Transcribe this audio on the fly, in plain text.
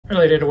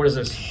Related, what is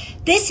this?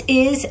 This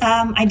is,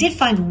 I did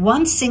find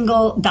one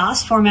single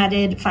DOS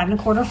formatted 5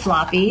 1/4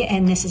 floppy,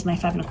 and this is my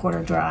 5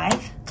 1/4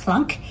 drive,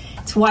 clunk.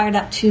 It's wired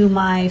up to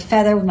my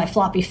feather with my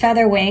floppy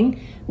feather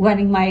wing,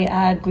 running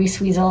my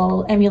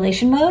greaseweazle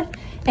emulation mode.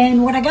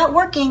 And what I got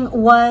working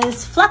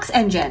was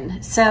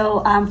fluxengine.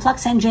 So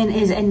fluxengine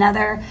is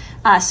another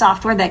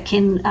software that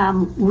can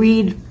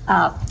read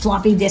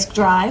floppy disk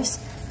drives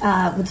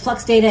with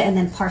flux data and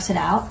then parse it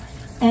out.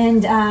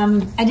 And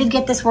I did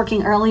get this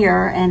working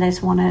earlier, and I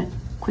just want to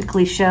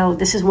quickly show,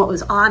 this is what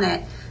was on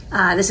it.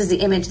 This is the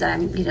image that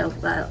I'm,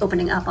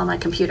 opening up on my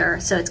computer.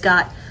 So it's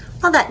got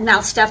all that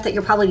mouse stuff that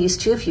you're probably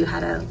used to if you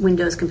had a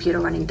Windows computer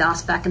running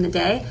DOS back in the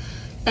day.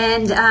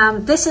 And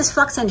this is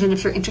fluxengine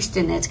if you're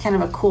interested in it. It's kind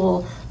of a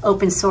cool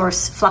open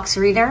source flux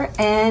reader.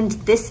 And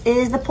this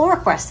is the pull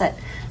request that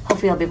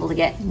hopefully I'll be able to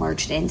get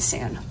merged in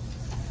soon.